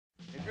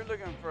you're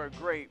looking for a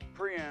great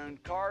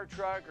pre-owned car,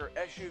 truck, or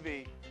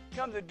SUV,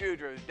 come to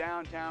Dutro's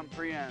Downtown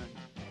Pre-Owned.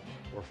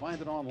 Or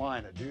find it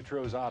online at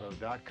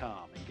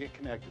dutrosauto.com and get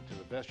connected to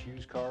the best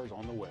used cars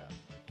on the web.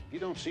 If you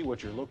don't see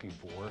what you're looking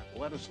for,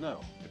 let us know.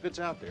 If it's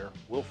out there,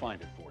 we'll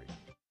find it for you.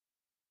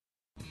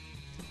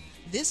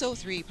 This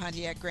 '03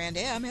 Pontiac Grand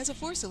Am has a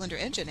 4-cylinder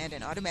engine and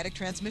an automatic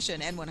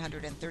transmission and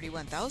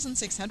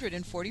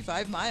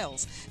 131,645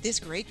 miles. This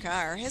great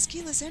car has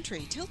keyless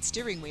entry, tilt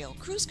steering wheel,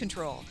 cruise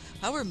control,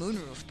 power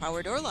moonroof,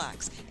 power door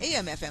locks,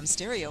 AM/FM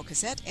stereo,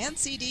 cassette and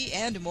CD,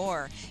 and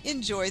more.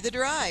 Enjoy the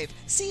drive.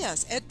 See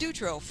us at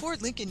Dutro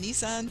Ford Lincoln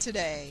Nissan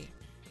today.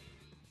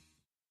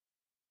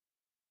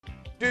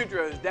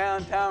 Dutro's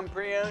Downtown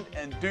Pre-Owned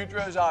and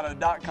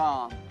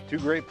dutrosauto.com. Two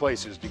great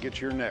places to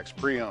get your next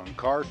pre-owned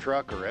car,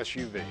 truck, or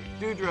SUV.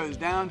 Dutro's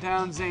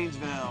Downtown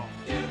Zanesville.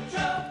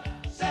 Dutro.